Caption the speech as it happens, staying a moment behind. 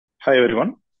Hi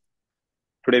everyone.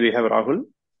 Today we have Rahul,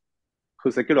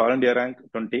 who secured All India rank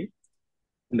 20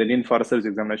 in the Indian Forest Service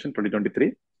Examination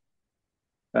 2023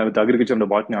 with Agriculture and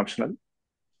Botany optional.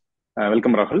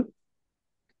 Welcome, Rahul.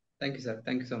 Thank you, sir.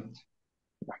 Thank you so much.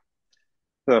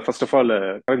 First of all,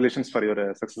 congratulations for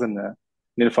your success in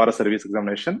Indian Forest Service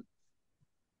Examination.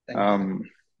 Thank you,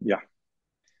 sir.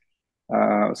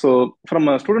 Yeah. So, from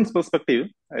a student's perspective,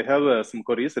 I have some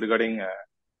queries regarding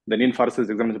the Indian Forest Service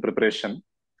Examination preparation.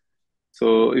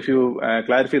 So, if you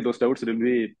clarify those doubts, it will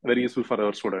be very useful for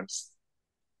our students.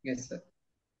 Yes, sir.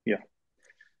 Yeah.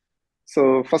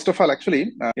 So first of all,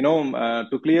 actually,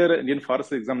 to clear Indian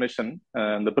Forest examination,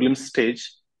 the prelims stage,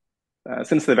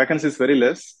 since the vacancy is very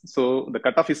less, so the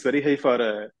cutoff is very high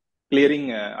for clearing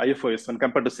IFoS when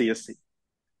compared to CSC.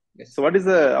 Yes. So what is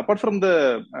the, apart from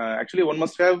the, actually one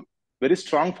must have very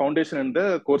strong foundation in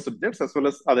the core subjects as well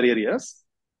as other areas.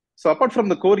 So apart from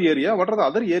the core area, what are the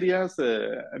other areas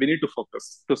we need to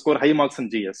focus to score high marks in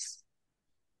GS?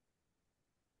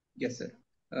 Yes, sir.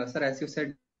 Sir, as you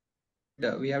said,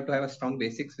 we have to have a strong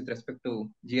basics with respect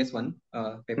to GS1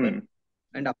 paper.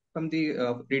 And apart from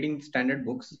the reading standard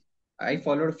books, I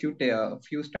followed a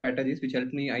few strategies which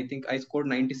helped me. I think I scored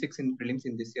 96 in prelims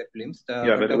in this year prelims. The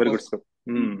Yeah, very good score.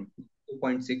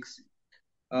 2.6.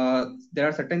 There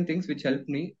are certain things which helped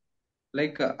me.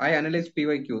 Like I analyzed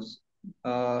PYQs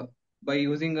by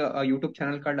using a YouTube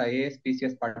channel called IAS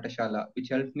PCS Patashala, which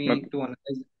helped me to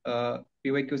analyze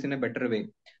PYQs in a better way.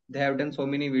 They have done so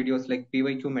many videos like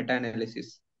PYQ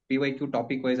meta-analysis, PYQ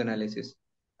topic-wise analysis,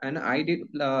 and I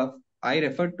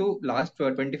referred to last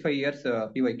 25 years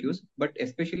PYQs, but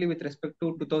especially with respect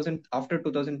to 2000 after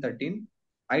 2013,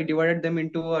 I divided them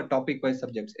into topic-wise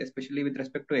subjects, especially with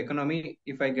respect to economy.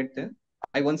 If I get them,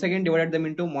 I once again divided them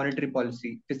into monetary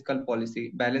policy, fiscal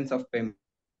policy, balance of payment,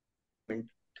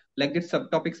 like these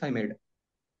subtopics I made.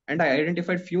 And I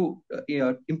identified few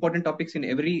important topics in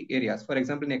every areas. For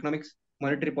example, in economics,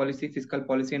 monetary policy, fiscal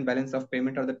policy, and balance of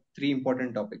payment are the three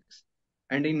important topics.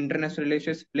 And in international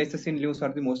relations, places in news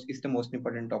are the most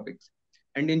important topics.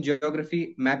 And in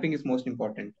geography, mapping is most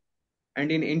important.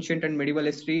 And in ancient and medieval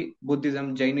history,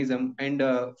 Buddhism, Jainism, and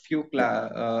few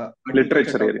Literature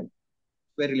topics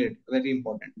area. very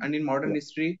important. And in modern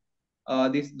history,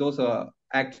 those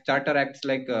charter acts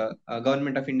like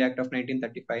Government of India Act of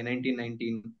 1935,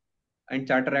 1919, and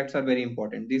charter acts are very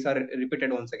important. These are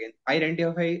repeated once again. I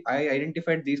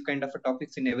identified these kind of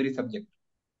topics in every subject,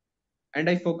 and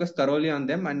I focused thoroughly on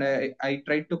them, and I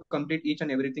tried to complete each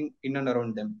and everything in and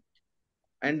around them.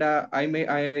 And I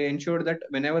ensured that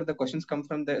whenever the questions come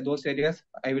from those areas,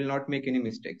 I will not make any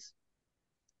mistakes.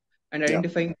 And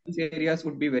identifying these areas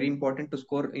would be very important to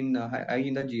score in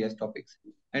the GS topics.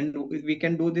 And we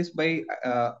can do this by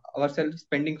ourselves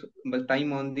spending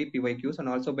time on the PYQs, and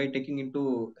also by taking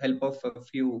into help of a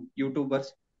few YouTubers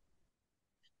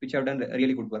which have done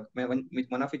really good work.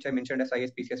 One of which I mentioned as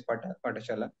ISPCS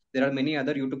Patashala. There are many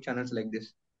other YouTube channels like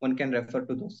this. One can refer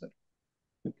to those, sir.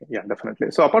 Okay. Yeah,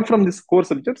 definitely. So apart from these core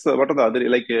subjects, what are the other,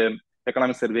 like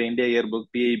economic survey, India yearbook,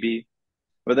 PIB,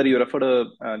 whether you refer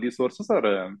to these sources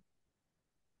or?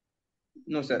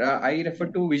 No, sir. I refer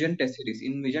to Vision Test Series.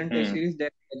 In Vision Test Series, there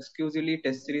are exclusively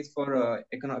test series for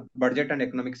budget and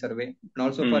economic survey, and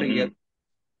also for year.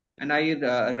 And I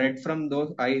read from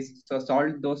those. I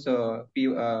solved those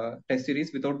test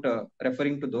series without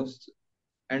referring to those,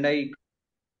 and I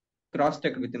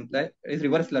cross-checked with them. That is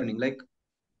reverse learning. Like,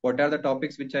 what are the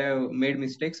topics which I have made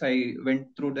mistakes? I went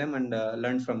through them and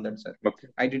learned from that, sir. Okay.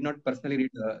 I did not personally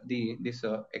read this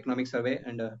economic survey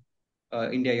and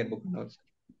India yearbook and also.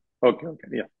 Okay.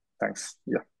 Yeah. Thanks.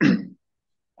 Yeah.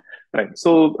 Right.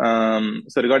 So,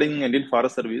 regarding Indian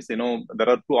Forest Service, there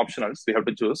are two optionals we have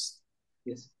to choose.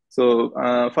 Yes. So,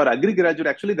 for Agri graduate,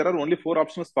 actually, there are only four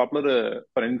options popular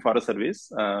for Indian Forest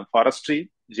Service: forestry,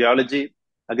 geology,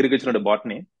 agriculture, and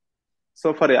botany.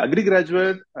 So, for Agri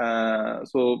graduate,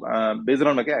 based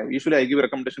on usually I give a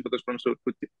recommendation to the students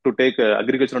to take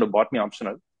agriculture and botany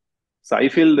optional. So, I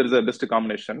feel there is a best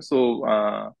combination.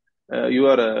 So,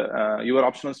 your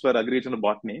options for agriculture and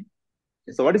botany.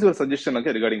 So, what is your suggestion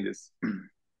regarding this?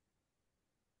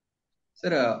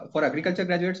 Sir, for agriculture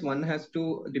graduates, one has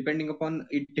to,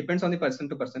 it depends on the person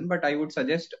to person, but I would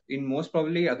suggest in most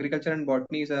probably agriculture and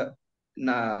botany is a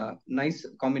nice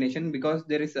combination, because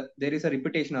there is a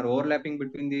repetition or overlapping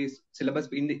between these syllabus,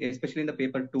 especially in the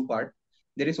paper 2 part.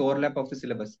 There is overlap of the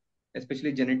syllabus,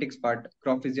 especially genetics part,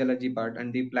 crop physiology part,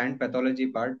 and the plant pathology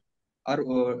part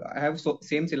have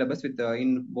same syllabus with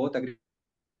in both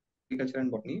agriculture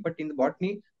and botany. But in the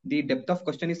botany, the depth of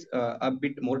question is a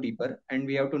bit more deeper, and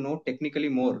we have to know technically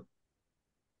more.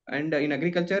 And in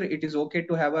agriculture, it is okay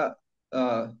to have a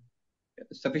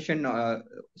sufficient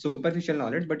superficial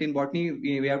knowledge, but in botany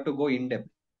we have to go in depth.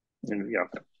 Yeah.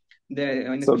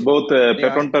 In a So question, both they paper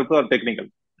ask, and paper are technical.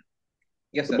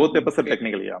 yes, So sir. both papers are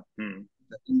technical. Yeah.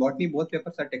 In botany, both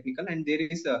papers are technical, and there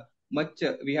is much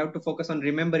we have to focus on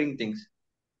remembering things,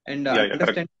 and Yeah. Yeah. Correct.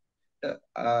 understand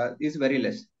is very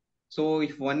less. So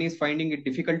if one is finding it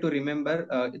difficult to remember,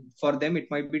 for them it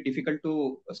might be difficult to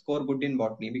score good in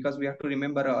botany because we have to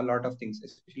remember a lot of things.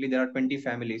 Especially there are 20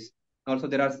 families. Also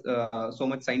there are so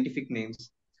much scientific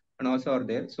names, and also are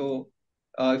there. So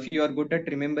if you are good at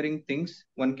remembering things,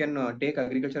 one can take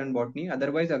agriculture and botany.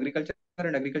 Otherwise, agriculture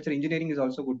and agriculture engineering is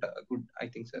also good. Good, I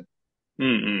think, sir.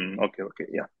 Okay. Okay.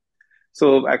 Yeah. So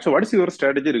actually, what is your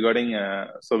strategy regarding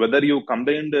so whether you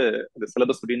combined the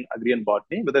syllabus between agri and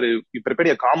botany, whether you prepared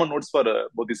a common notes for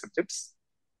both these subjects?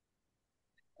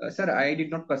 Sir, I did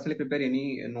not personally prepare any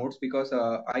notes because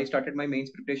I started my mains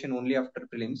preparation only after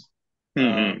prelims. Uh,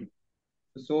 Mm-hmm.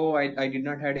 so I did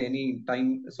not had any time,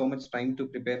 so much time to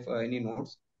prepare for any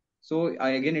notes. So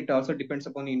again, it also depends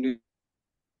upon individual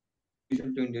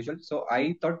to individual. So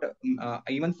I thought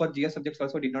even for GS subjects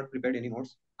also did not prepare any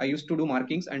notes. I used to do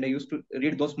markings and I used to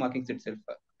read those markings itself.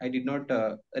 I did not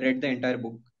read the entire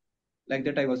book like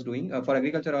that I was doing. For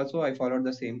agriculture also, I followed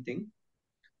the same thing.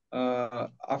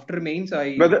 After mains,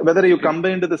 I Whether you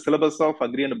combined the syllabus of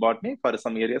agri and botany for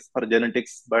some areas for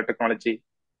genetics, biotechnology.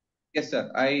 yes, sir.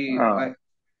 Uh,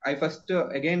 I first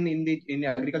again in the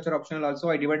agriculture optional also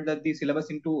I divided the syllabus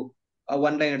into a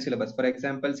one-liner syllabus. For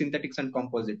example, synthetics and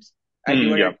composites. I yeah.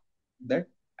 divided that,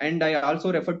 and I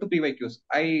also referred to PYQs.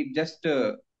 I just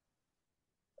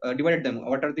divided them.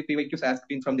 What are the PYQs asked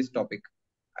in from this topic?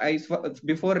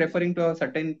 Before referring to a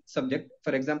certain subject,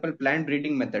 for example, plant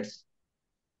breeding methods.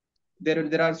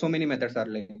 There are so many methods are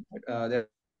like there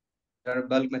are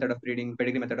bulk method of breeding,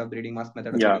 pedigree method of breeding, mass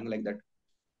method of Yeah. breeding, like that.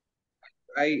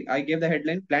 I gave the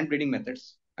headline plant breeding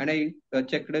methods, and I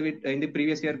checked it in the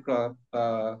previous year.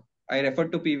 I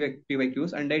referred to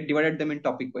PYQs and I divided them in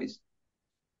topic wise.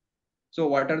 So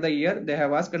what are the year they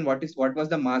have asked and what was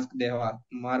the marks they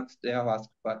have asked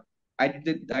for. I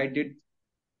did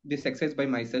this exercise by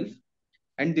myself,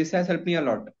 and this has helped me a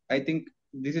lot. I think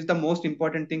this is the most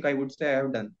important thing I would say I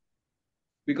have done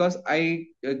because I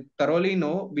thoroughly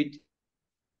know which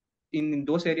in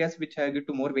those areas which I give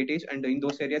to more weightage and in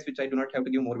those areas which I do not have to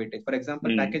give more weightage. For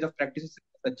example, Mm. package of practice is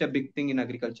such a big thing in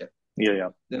agriculture. Yeah. Yeah.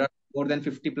 There are more than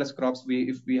 50 plus crops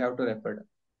if we have to refer.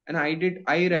 And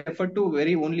I referred to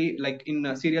very only like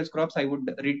in cereals crops, I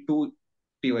would read two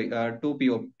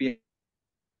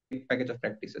package of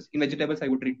practices. In vegetables, I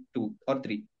would read 2 or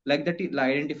 3. Like that,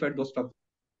 I identified those topics.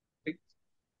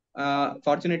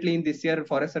 Fortunately, in this year,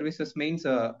 Forest Services mains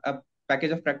a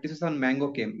package of practices on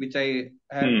mango came, which I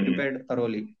have Mm. prepared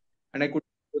thoroughly, and I could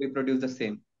reproduce the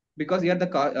same. Because here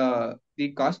the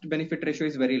cost benefit ratio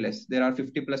is very less. There are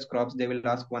 50 plus crops. They will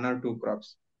ask 1 or 2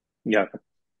 crops. Yeah.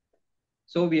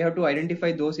 So we have to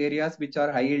identify those areas which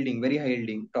are high yielding, very high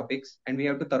yielding topics, and we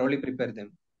have to thoroughly prepare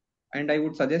them. And I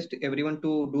would suggest everyone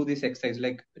to do this exercise,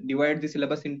 like divide the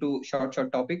syllabus into short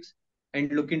topics and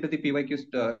look into the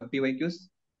PYQs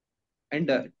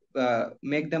and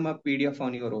make them a PDF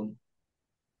on your own.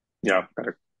 Yeah.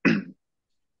 Correct.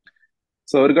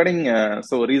 So regarding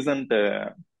so recent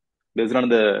based on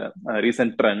the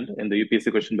recent trend in the UPSC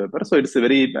question paper, so it's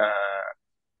very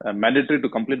mandatory to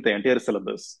complete the entire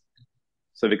syllabus.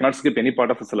 So we cannot skip any part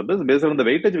of the syllabus. Based on the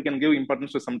weightage, we can give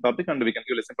importance to some topic and we can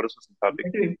give less importance to some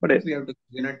topic. But We have to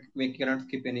we cannot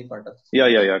skip any part of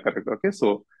yeah, correct. Okay,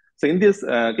 so in this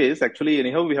case, actually,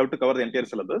 anyhow, we have to cover the entire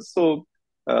syllabus. So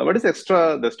what is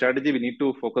extra the strategy we need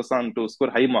to focus on to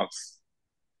score high marks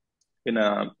in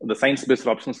the science-based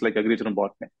options like agriculture and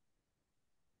botany?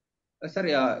 Sir,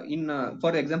 in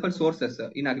for example, sources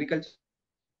in agriculture,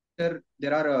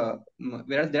 there are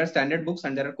whereas there are standard books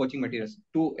and there are coaching materials.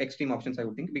 Two extreme options, I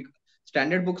would think.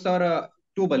 Standard books are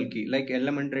too bulky, like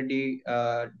LM and Reddy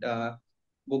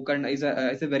book and is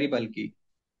a very bulky.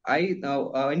 I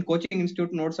in coaching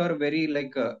institute notes are very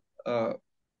like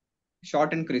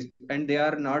short and crisp, and they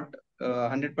are not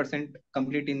 100%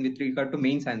 complete in with regard to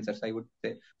mains answers. I would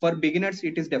say for beginners,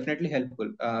 it is definitely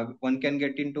helpful. One can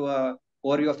get into a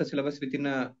overview of the syllabus within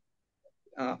a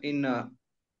in a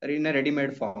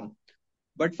ready-made form.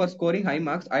 But for scoring high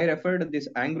marks, I referred this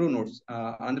Angro notes,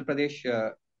 Andhra Pradesh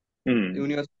Hmm.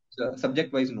 University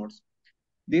subject-wise notes.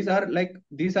 These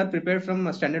are prepared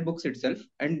from standard books itself,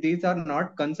 and these are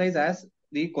not concise as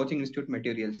the coaching institute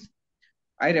materials.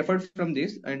 I referred from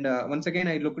this, and once again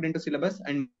I looked into syllabus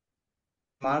and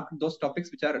marked those topics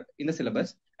which are in the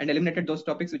syllabus and eliminated those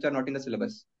topics which are not in the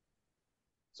syllabus.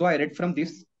 So I read from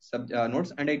these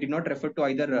notes, and I did not refer to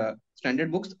either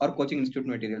standard books or coaching institute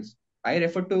materials. I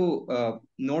refer to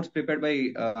notes prepared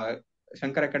by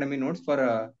Shankar Academy notes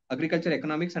for agriculture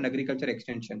economics and agriculture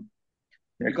extension.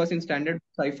 Yes. Because in standard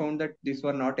books, I found that these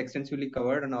were not extensively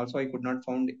covered, and also I could not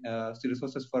find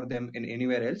resources for them in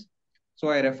anywhere else. So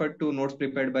I referred to notes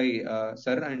prepared by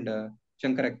Sir and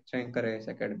Shankar's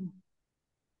Academy.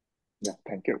 Yeah,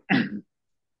 thank you.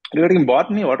 Regarding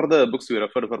botany, what are the books you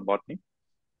referred for botany?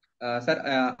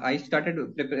 Sir, I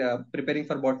started preparing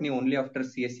for botany only after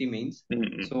CSE mains.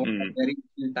 So very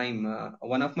little time.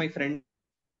 One of my friends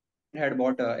had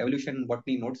bought evolution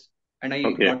botany notes, and I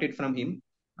got it from him,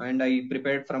 and I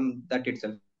prepared from that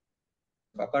itself.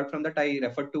 Apart from that, I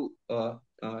referred to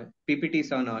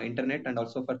PPTs on internet and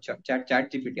also for chat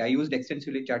GPT. I used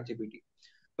extensively chat GPT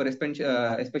for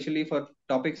especially for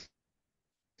topics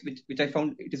which I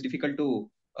found it is difficult to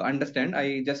understand.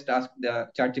 I just asked the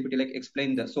chat GPT like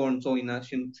explain the so and so in a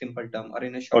simple term or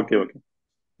in a short term.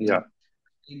 Yeah.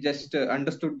 He just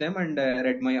understood them and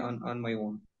read my on my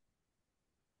own.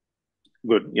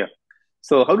 Good. Yeah.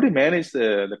 So how do you manage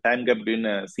the time gap between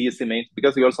CSE mains?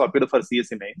 Because you also appeared for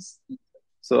CSE mains.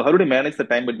 So how do you manage the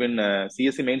time between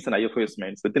CSE mains and IFoS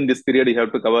mains? Within this period, you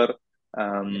have to cover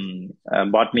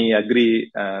botany,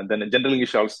 agri, then general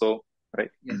English also, right?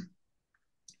 Yes.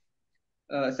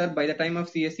 Sir, by the time of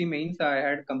CSE mains, I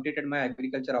had completed my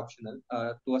agriculture optional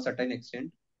to a certain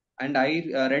extent, and I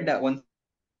read once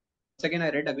again. I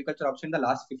read agriculture option the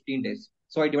last 15 days.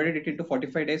 So I divided it into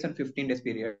 45 days and 15 days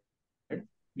period.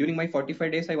 During my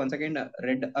 45 days, I once again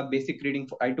read a basic reading.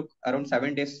 I took around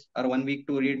 7 days or 1 week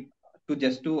to read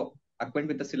to acquaint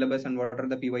with the syllabus and what are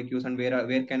the PYQs and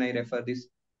where can I refer this.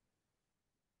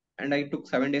 And I took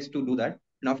 7 days to do that.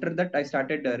 And after that, I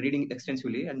started reading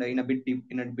extensively and in a bit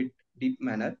deep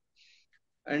manner.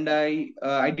 And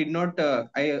I did not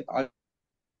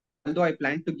although I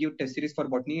planned to give test series for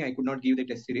botany, I could not give the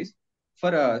test series.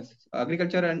 For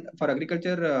agriculture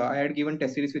I had given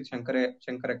test series with Shankar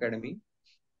Academy.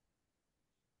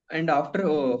 And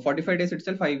after 45 days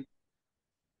itself, I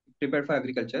prepared for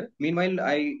agriculture. Meanwhile,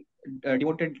 I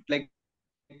devoted like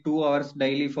 2 hours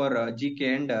daily for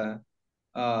GK and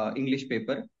English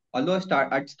paper. Although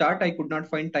at start I could not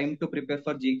find time to prepare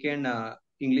for GK and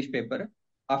English paper.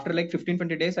 After like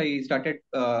 15-20 days, I started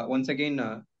once again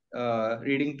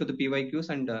reading to the PYQs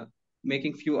and I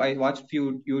watched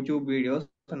few YouTube videos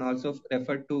and also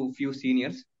referred to few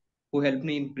seniors who helped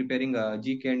me in preparing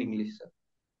GK and English. Sir.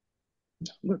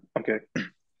 Okay.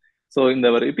 So in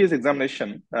our UPSC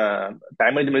examination, time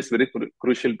management is very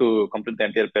crucial to complete the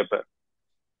entire paper.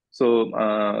 So,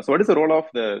 so what is the role of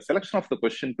the selection of the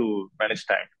question to manage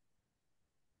time?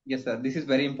 Yes, sir. This is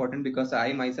very important because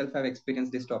I myself have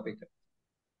experienced this topic.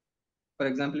 For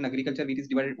example, in agriculture, it is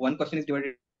divided. One question is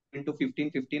divided into 15,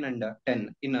 15, and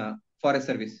 10 in a forest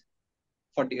service.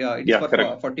 40. It is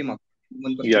for 40 marks.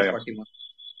 One question is 40 marks.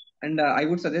 And I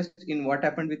would suggest in what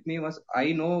happened with me was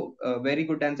I know a very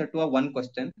good answer to a one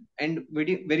question and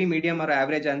very medium or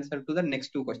average answer to the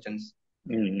next two questions.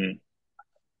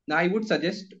 Now I would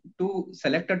suggest to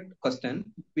select a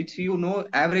question which you know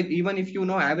average. Even if you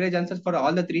know average answers for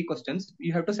all the three questions,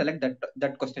 you have to select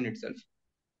that question itself.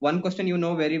 One question you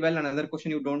know very well, another question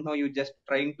you don't know. You just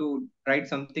trying to write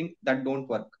something that don't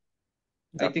work.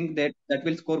 I think that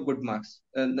will score good marks.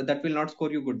 That will not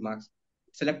score you good marks.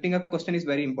 Selecting a question is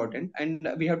very important, and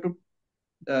we have to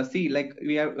see like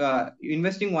we are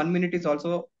investing 1 minute is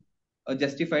also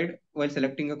justified while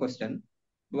selecting a question.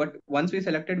 But once we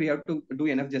selected, we have to do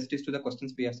enough justice to the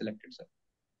questions we have selected, sir.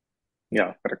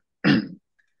 Yeah, correct.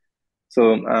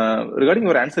 So regarding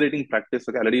your answer writing practice,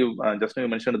 okay, already you, just now you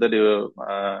mentioned that you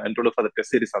enrolled for the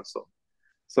test series also.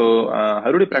 So how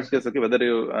did you practice? Okay, whether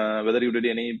you did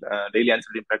any daily answer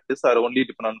writing practice or only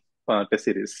depend on test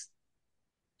series?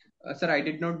 Sir, I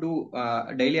did not do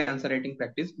daily answer writing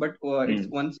practice, but it's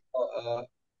once.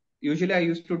 Usually, I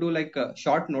used to do like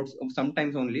short notes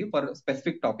sometimes only for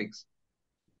specific topics.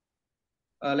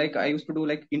 Like I used to do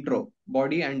like intro,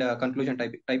 body, and conclusion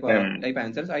type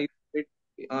answers. I did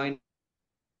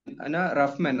in a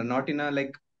rough manner, not in a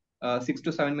like 6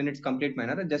 to 7 minutes complete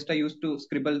manner. Just I used to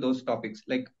scribble those topics.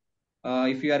 Like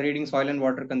if you are reading soil and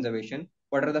water conservation,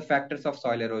 what are the factors of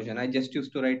soil erosion? I just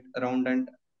used to write around and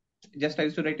just I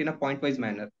used to write in a point-wise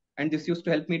manner. And this used to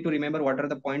help me to remember what are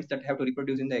the points that I have to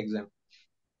reproduce in the exam.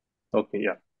 Okay,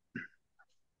 yeah.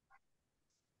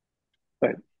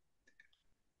 Right.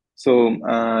 So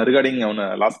regarding on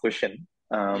last question,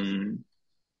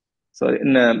 so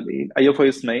in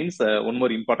IFoS mains, one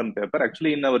more important paper.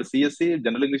 Actually, in our CSE,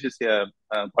 General English is a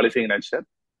qualifying nature.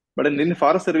 But in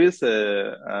Forest Service,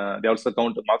 they also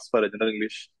count marks for General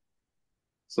English.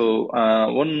 So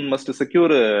one must secure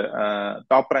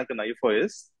top rank in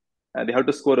IFoS they have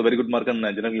to score a very good mark in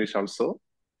general English also.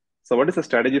 So, what is the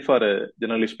strategy for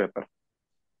general English paper?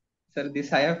 Sir,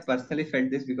 this I have personally felt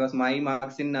this because my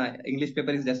marks in English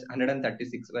paper is just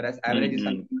 136, whereas average is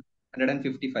Mm-hmm.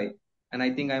 155, and I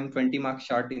think I am 20 marks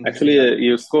short in this Actually, regard.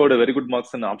 you scored a very good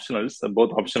marks in optionals,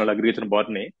 both optional agriculture and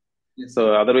botany. Yes, So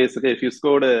sir. otherwise, okay, if you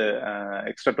scored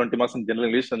extra 20 marks in general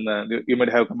English, and you might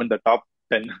have come in the top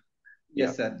 10. Yeah.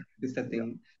 Yes, sir. This is the Yeah.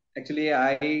 thing. Actually,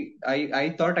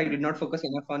 I thought I did not focus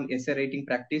enough on essay writing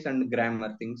practice and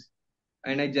grammar things,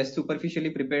 and I just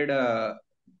superficially prepared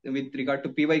with regard to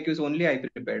PYQs only. I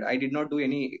prepared. I did not do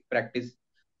any practice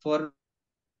for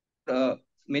uh,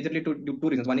 majorly due to two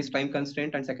reasons. One is time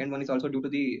constraint, and second one is also due to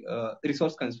the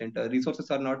resource constraint. Resources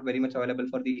are not very much available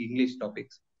for the English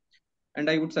topics, and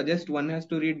I would suggest one has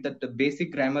to read that the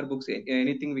basic grammar books,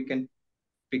 anything we can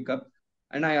pick up.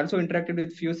 And I also interacted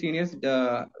with few seniors.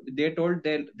 They told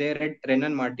they read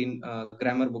Renan Martin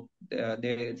grammar book.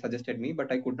 They suggested me,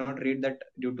 but I could not read that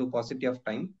due to paucity of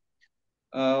time.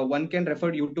 One can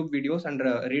refer YouTube videos and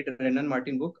read Renan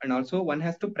Martin book, and also one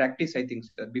has to practice. I think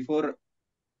sir, before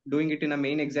doing it in a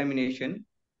main examination.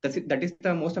 That is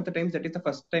the most of the times that is the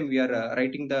first time we are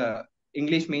writing the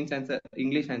English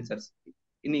answers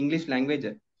in English language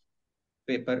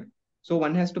paper. So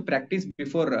one has to practice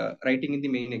before writing in the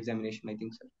main examination, I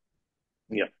think, sir.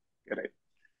 Yeah. Right.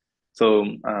 So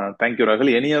thank you,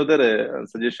 Rahul. Any other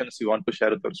suggestions you want to share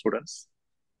with our students?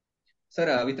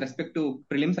 Sir, with respect to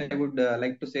prelims, I would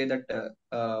like to say that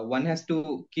one has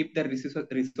to keep their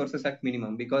resources at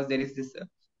minimum because there is this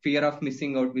fear of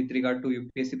missing out with regard to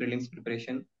UPSC prelims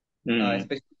preparation. Mm.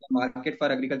 Especially the market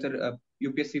for agriculture,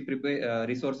 UPSC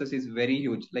resources is very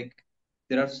huge. Like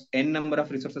there are n number of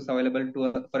resources available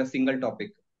for a single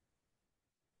topic.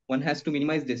 One has to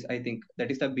minimize this. I think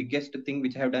that is the biggest thing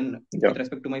which I have done Yeah. with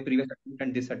respect to my previous attempt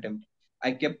and this attempt.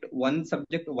 I kept one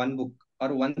subject, one book, or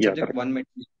one Yeah. subject, Correct. one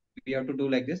material. We have to do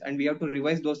like this, and we have to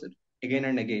revise those again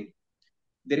and again.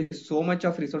 There is so much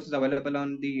of resources available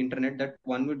on the internet that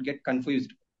one would get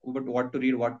confused about what to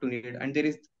read, what to read, and there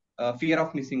is fear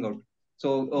of missing out.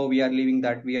 So, oh, we are leaving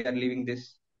that, we are leaving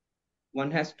this. One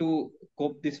has to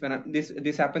cope this when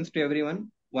this happens to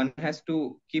everyone. One has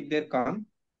to keep their calm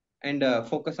and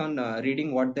focus on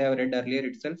reading what they have read earlier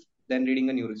itself, then reading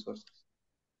a new resource.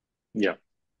 Yeah.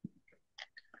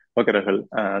 Okay, Rahul.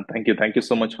 Thank you. Thank you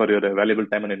so much for your valuable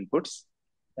time and inputs.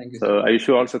 Thank you, So sir. I wish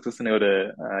you all success in your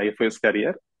IFoS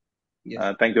career.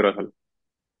 Yes. Thank you, Rahul.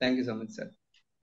 Thank you so much, sir.